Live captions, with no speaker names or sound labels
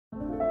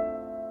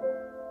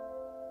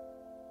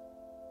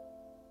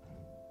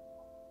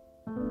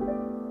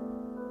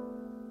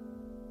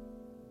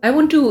I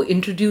want to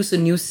introduce a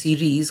new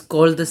series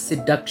called the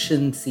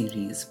Seduction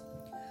Series.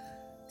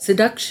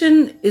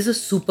 Seduction is a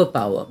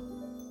superpower.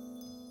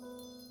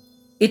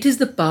 It is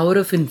the power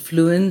of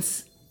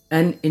influence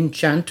and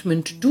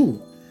enchantment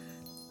too.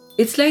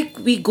 It's like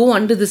we go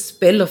under the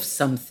spell of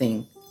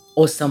something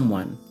or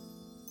someone.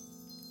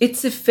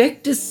 Its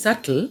effect is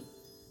subtle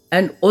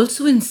and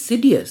also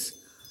insidious,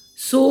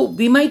 so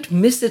we might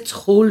miss its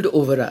hold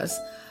over us,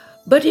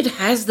 but it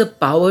has the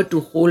power to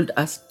hold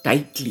us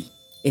tightly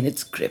in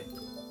its grip.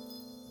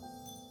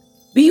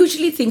 We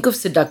usually think of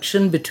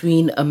seduction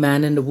between a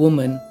man and a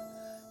woman,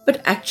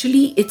 but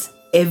actually it's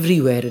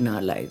everywhere in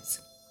our lives.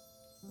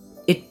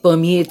 It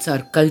permeates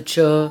our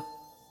culture,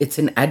 it's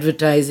in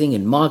advertising,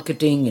 in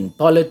marketing, in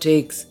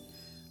politics.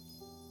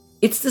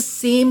 It's the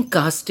same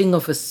casting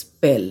of a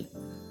spell,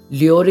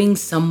 luring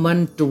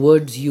someone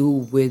towards you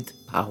with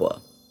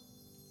power.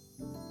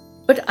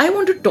 But I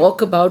want to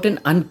talk about an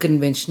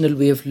unconventional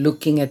way of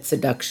looking at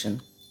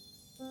seduction.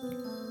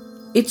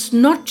 It's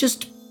not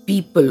just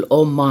people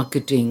or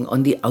marketing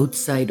on the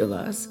outside of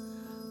us,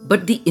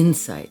 but the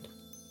inside.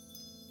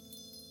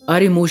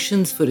 Our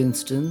emotions, for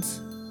instance,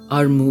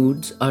 our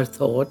moods, our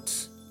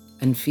thoughts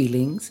and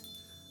feelings,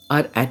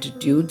 our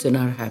attitudes and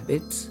our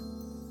habits,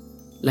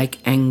 like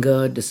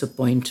anger,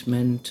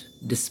 disappointment,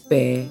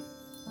 despair,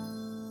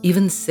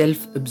 even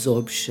self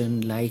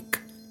absorption, like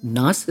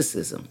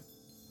narcissism.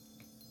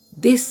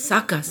 They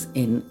suck us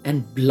in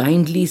and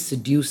blindly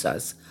seduce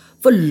us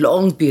for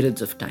long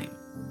periods of time.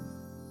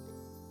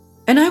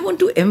 And I want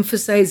to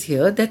emphasize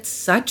here that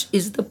such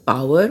is the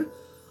power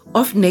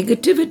of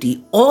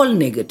negativity, all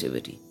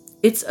negativity.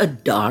 It's a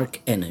dark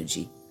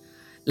energy,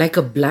 like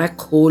a black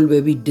hole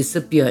where we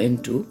disappear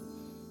into,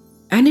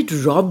 and it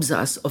robs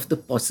us of the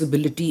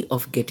possibility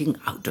of getting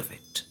out of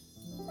it.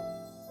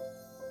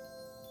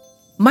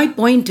 My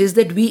point is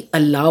that we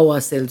allow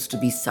ourselves to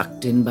be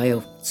sucked in by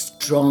a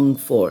strong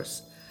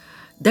force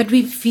that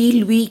we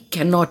feel we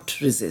cannot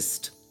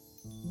resist.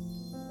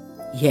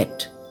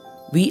 Yet,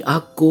 we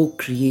are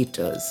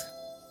co-creators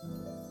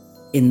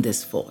in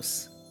this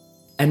force,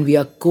 and we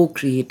are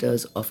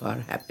co-creators of our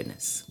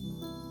happiness.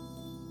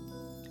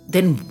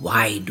 Then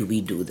why do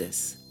we do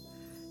this?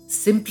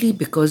 Simply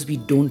because we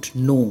don't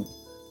know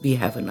we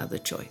have another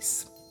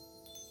choice.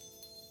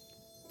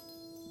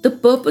 The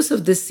purpose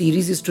of this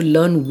series is to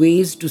learn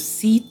ways to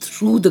see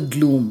through the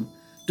gloom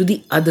to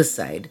the other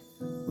side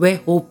where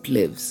hope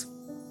lives.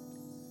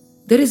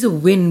 There is a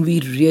win we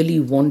really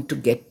want to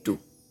get to.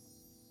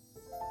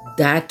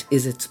 That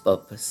is its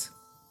purpose.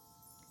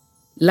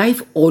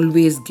 Life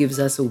always gives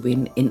us a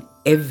win in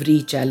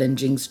every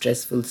challenging,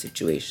 stressful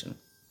situation.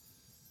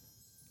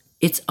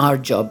 It's our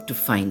job to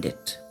find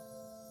it.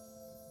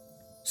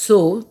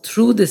 So,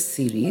 through this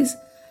series,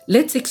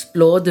 let's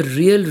explore the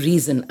real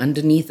reason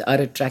underneath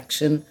our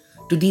attraction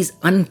to these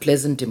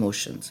unpleasant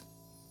emotions,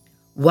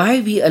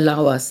 why we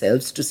allow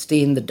ourselves to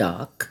stay in the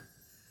dark,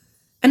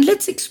 and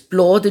let's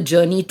explore the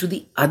journey to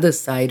the other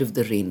side of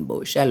the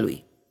rainbow, shall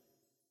we?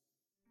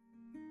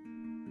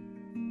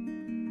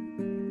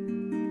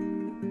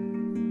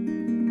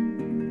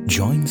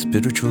 Join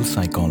spiritual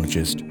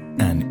psychologist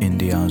and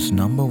India's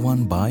number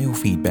one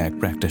biofeedback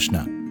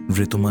practitioner,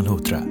 Ritu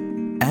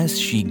Malhotra, as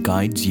she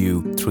guides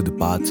you through the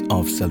paths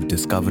of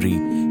self-discovery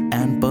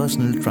and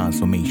personal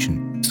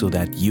transformation so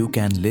that you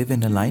can live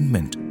in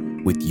alignment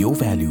with your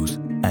values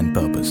and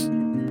purpose.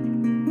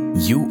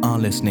 You are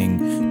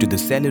listening to the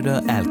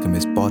Cellular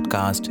Alchemist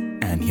podcast,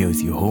 and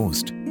here's your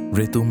host,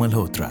 Ritu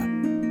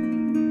Malhotra.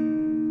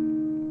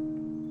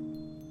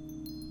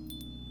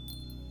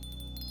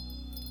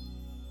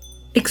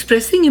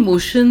 Expressing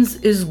emotions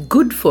is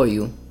good for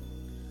you.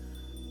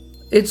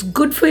 It's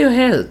good for your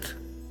health.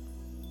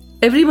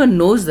 Everyone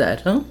knows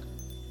that, huh?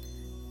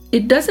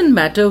 It doesn't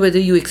matter whether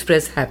you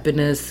express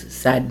happiness,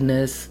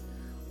 sadness,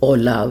 or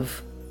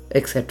love,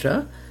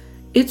 etc.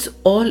 It's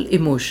all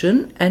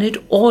emotion and it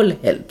all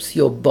helps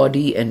your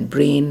body and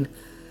brain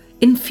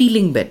in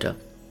feeling better.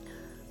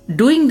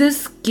 Doing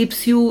this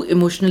keeps you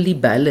emotionally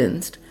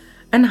balanced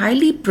and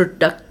highly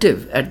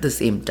productive at the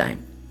same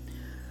time.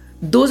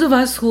 Those of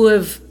us who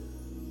have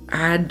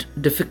had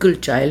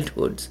difficult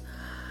childhoods,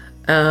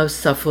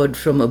 suffered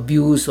from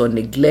abuse or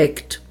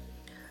neglect,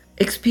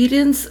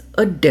 experience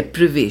a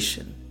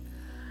deprivation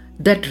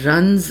that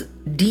runs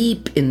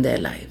deep in their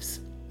lives.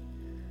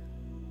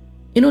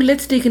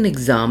 Let's take an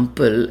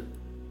example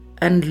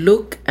and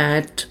look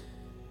at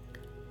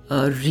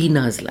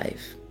Reena's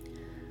life.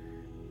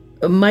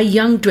 My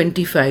young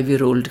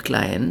 25-year-old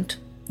client,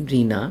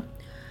 Reena,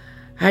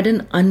 had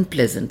an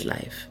unpleasant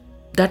life.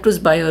 That was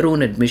by her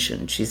own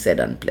admission, she said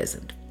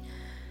unpleasant.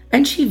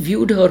 And she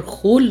viewed her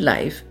whole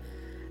life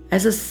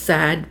as a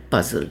sad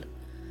puzzle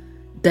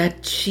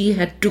that she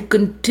had to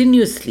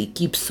continuously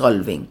keep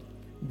solving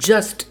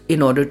just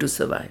in order to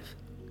survive.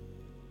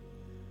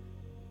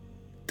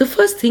 The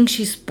first thing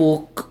she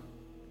spoke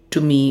to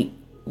me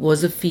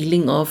was a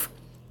feeling of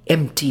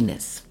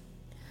emptiness.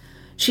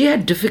 She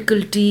had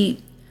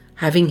difficulty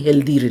having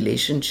healthy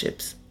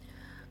relationships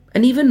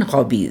and even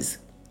hobbies.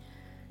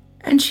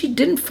 And she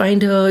didn't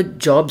find her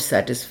job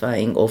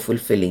satisfying or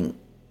fulfilling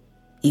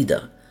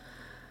either.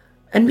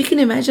 And we can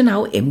imagine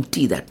how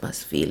empty that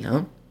must feel,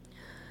 huh?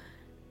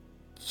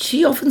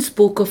 She often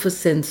spoke of a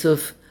sense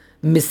of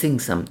missing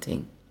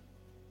something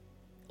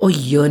or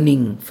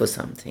yearning for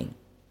something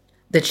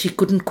that she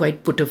couldn't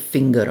quite put a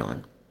finger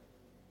on.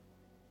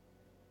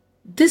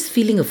 This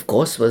feeling, of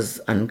course,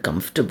 was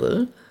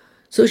uncomfortable,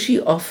 so she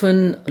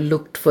often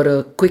looked for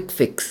a quick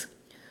fix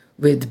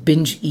with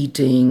binge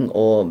eating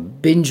or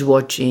binge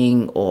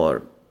watching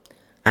or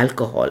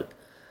alcohol,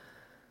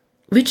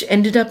 which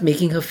ended up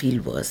making her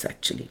feel worse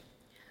actually.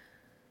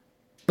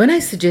 When I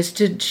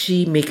suggested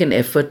she make an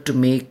effort to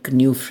make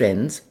new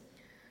friends,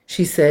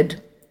 she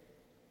said,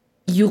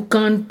 "You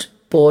can't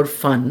pour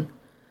fun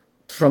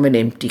from an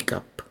empty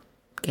cup,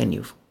 can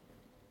you?"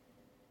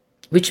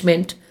 Which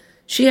meant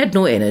she had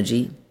no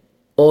energy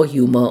or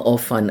humor or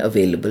fun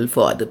available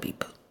for other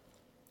people.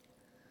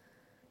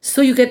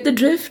 So you get the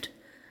drift?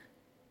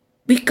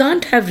 We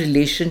can't have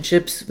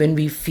relationships when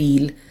we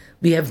feel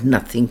we have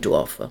nothing to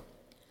offer.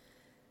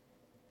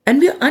 And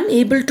we are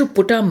unable to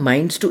put our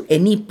minds to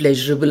any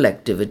pleasurable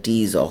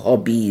activities or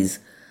hobbies,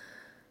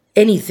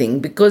 anything,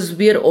 because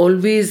we are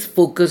always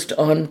focused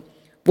on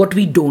what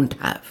we don't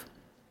have.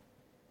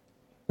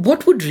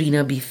 What would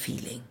Reena be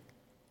feeling?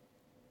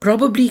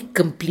 Probably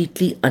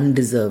completely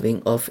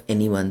undeserving of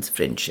anyone's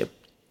friendship,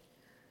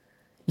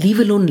 leave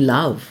alone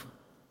love.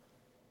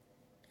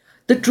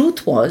 The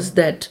truth was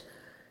that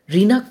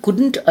Reena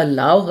couldn't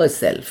allow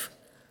herself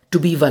to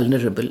be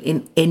vulnerable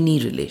in any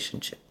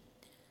relationship.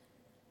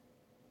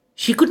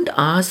 She couldn't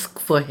ask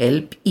for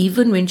help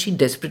even when she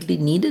desperately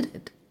needed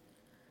it.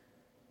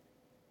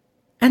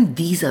 And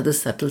these are the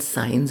subtle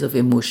signs of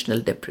emotional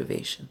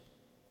deprivation.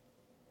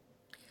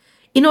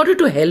 In order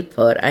to help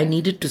her, I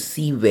needed to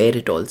see where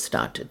it all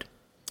started,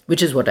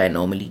 which is what I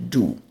normally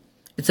do.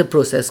 It's a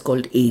process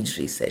called age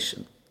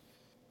recession,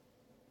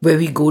 where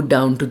we go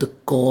down to the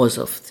cause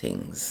of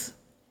things,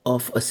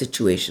 of a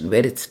situation,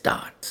 where it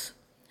starts.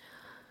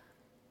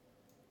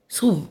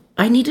 So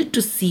I needed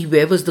to see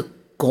where was the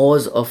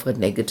cause of her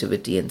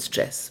negativity and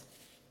stress.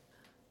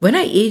 When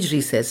I age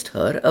recessed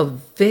her, a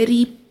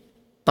very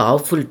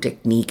powerful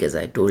technique, as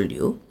I told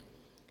you,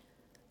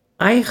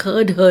 I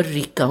heard her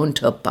recount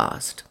her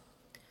past.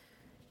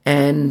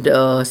 And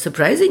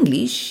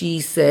surprisingly,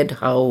 she said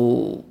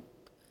how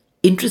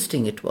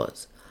interesting it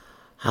was,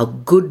 how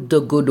good the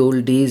good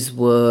old days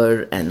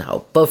were, and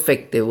how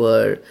perfect they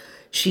were.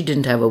 She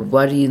didn't have a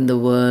worry in the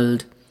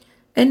world,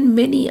 and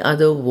many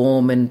other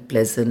warm and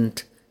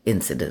pleasant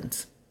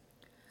incidents.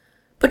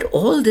 But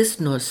all this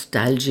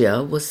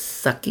nostalgia was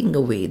sucking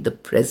away the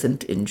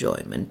present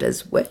enjoyment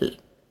as well.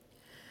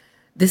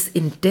 This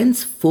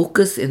intense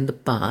focus in the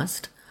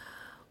past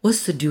was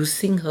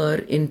seducing her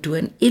into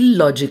an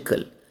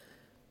illogical,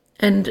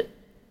 and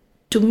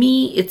to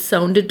me it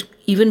sounded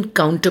even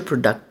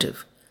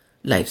counterproductive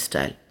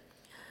lifestyle.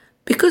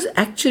 Because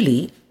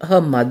actually,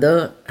 her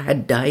mother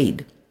had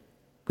died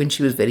when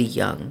she was very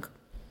young.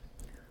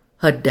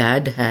 Her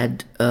dad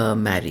had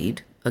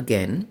married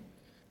again,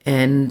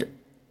 and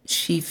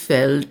she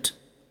felt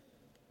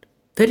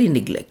very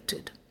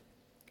neglected.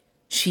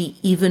 She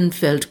even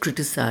felt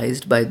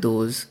criticized by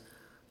those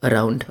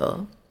around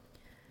her,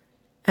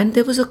 and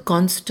there was a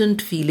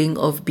constant feeling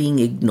of being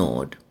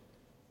ignored.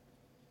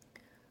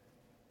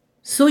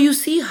 So you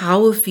see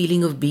how a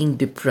feeling of being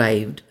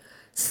deprived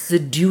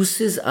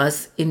seduces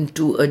us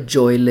into a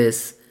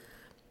joyless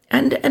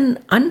and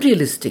an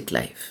unrealistic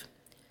life.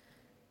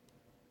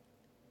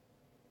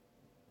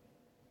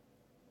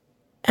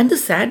 And the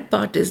sad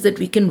part is that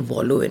we can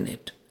wallow in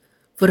it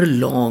for a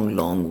long,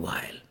 long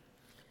while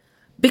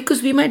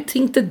because we might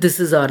think that this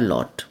is our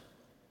lot.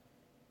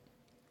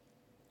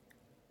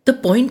 The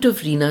point of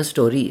Reena's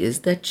story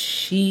is that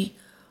she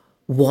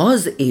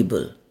was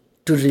able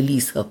to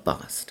release her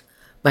past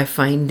by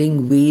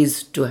finding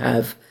ways to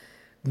have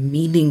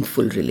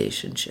meaningful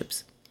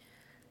relationships.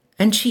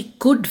 And she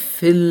could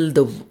fill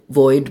the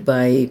void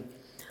by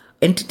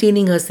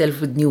entertaining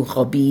herself with new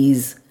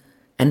hobbies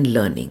and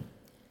learning.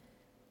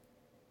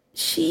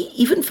 She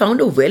even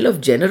found a well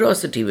of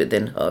generosity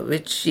within her,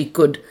 which she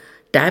could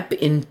tap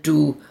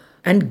into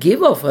and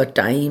give of her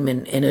time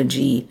and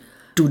energy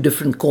to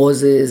different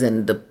causes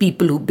and the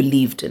people who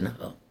believed in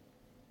her.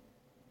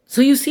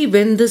 So you see,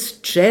 when the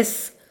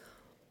stress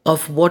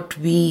of what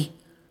we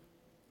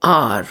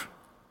are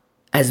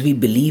as we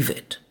believe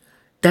it,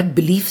 that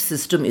belief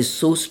system is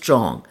so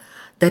strong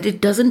that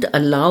it doesn't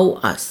allow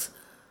us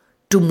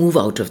to move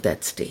out of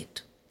that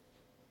state.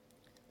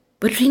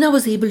 But Reena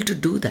was able to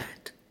do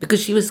that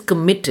because she was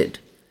committed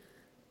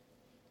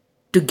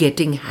to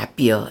getting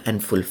happier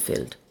and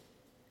fulfilled.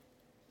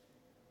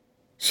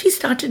 She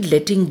started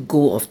letting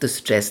go of the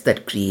stress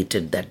that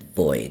created that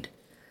void.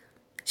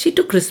 She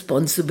took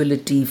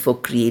responsibility for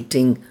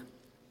creating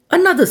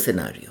another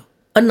scenario,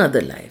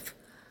 another life.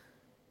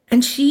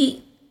 And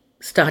she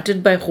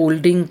started by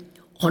holding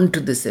on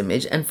to this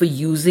image and for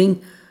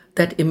using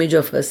that image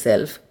of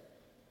herself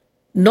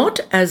not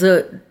as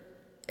an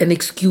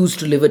excuse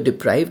to live a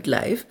deprived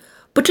life,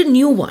 but a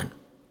new one,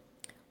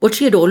 what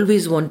she had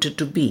always wanted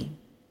to be.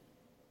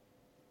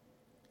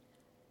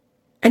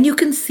 And you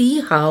can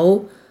see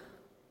how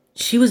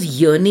she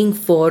was yearning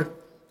for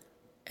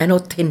an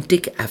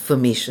authentic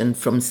affirmation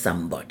from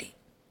somebody,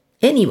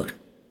 anyone.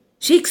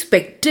 She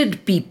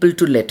expected people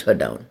to let her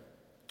down,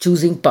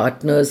 choosing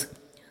partners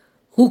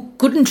who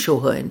couldn't show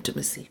her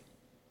intimacy.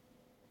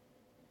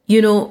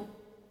 You know,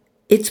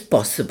 it's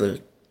possible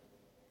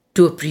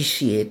to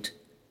appreciate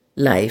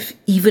life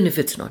even if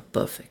it's not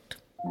perfect.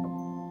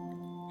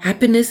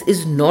 Happiness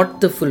is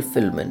not the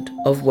fulfillment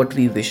of what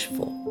we wish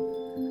for,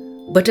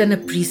 but an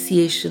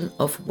appreciation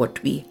of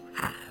what we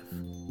have.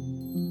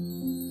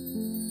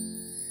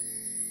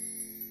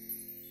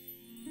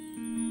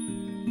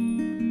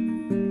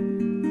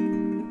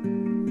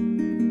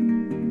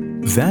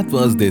 That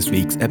was this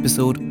week's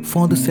episode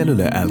for the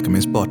Cellular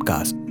Alchemist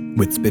podcast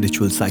with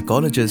spiritual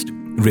psychologist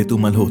Ritu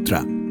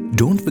Malhotra.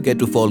 Don't forget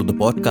to follow the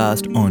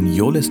podcast on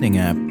your listening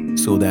app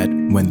so that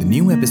when the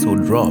new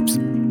episode drops,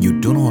 you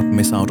do not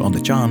miss out on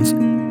the chance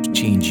to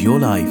change your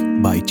life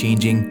by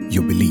changing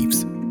your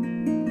beliefs.